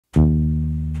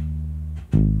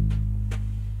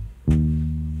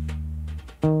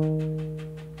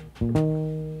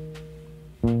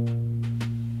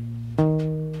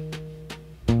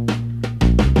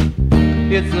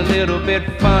bit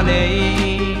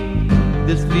funny,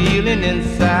 this feeling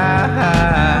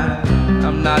inside.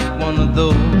 I'm not one of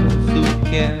those who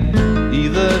can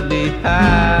easily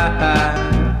hide.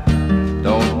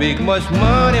 Don't make much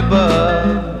money,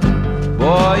 but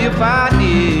boy, if I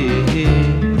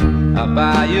did, I'd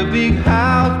buy a big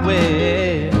house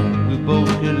where we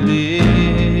both can live.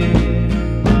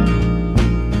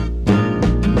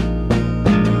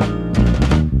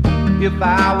 If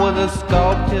I was a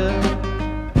sculptor,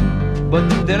 but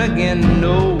then again,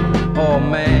 no, or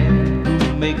man who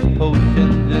makes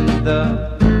potions in the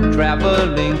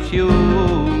traveling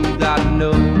shoes. I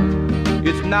know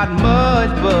it's not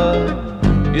much, but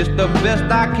it's the best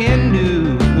I can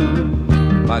do.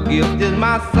 My gift is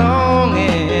my song,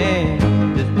 and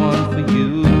this one's for you.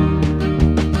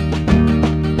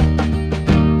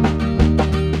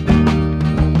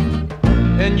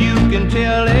 And you can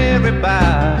tell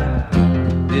everybody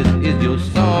this is your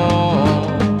song.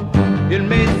 It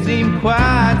may seem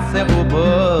quite simple,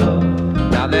 but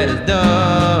now that it's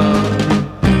done,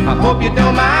 I hope you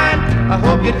don't mind, I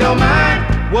hope you don't mind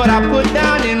what I put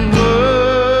down in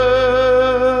words.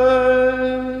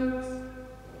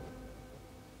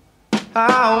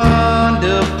 How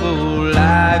wonderful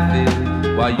life is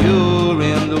while you're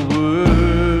in the world.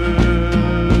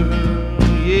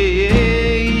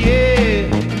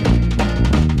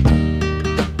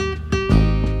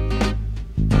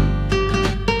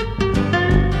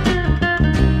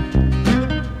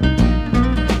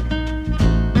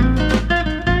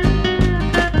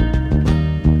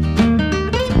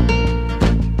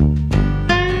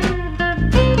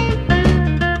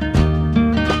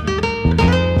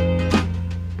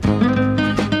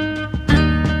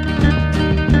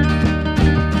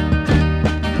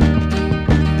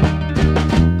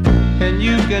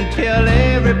 You can tell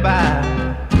everybody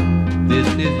this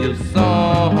is your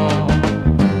song.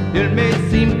 It may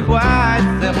seem quite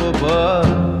simple, but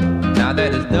now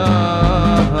that it's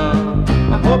done,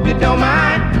 I hope you don't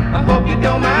mind, I hope you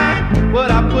don't mind what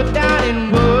I put down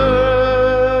in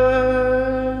words.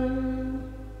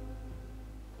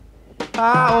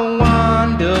 How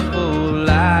wonderful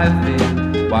life is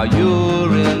while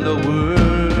you're in the world.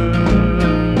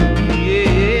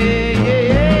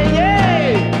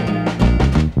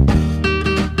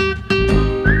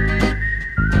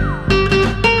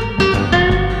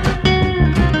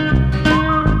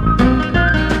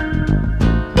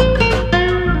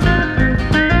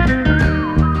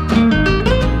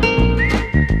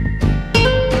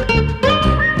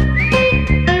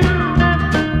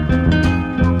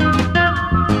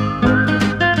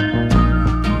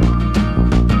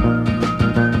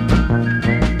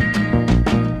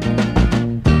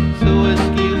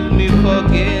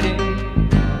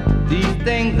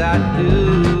 Things I do,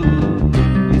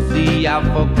 you see, I've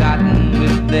forgotten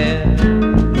if they're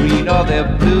green or they're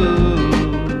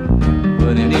blue.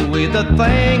 But anyway, the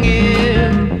thing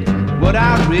is what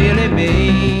I really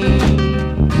mean.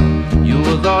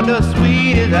 Yours are the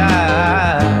sweetest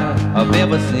I've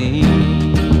ever seen.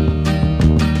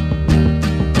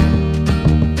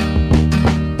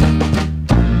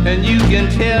 And you can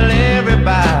tell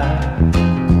everybody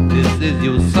this is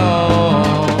your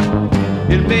song.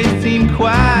 It may seem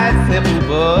quite simple,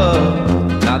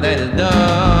 but now that it's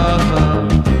done,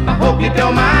 I hope you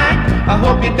don't mind, I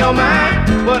hope you don't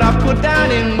mind what I put down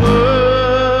in words.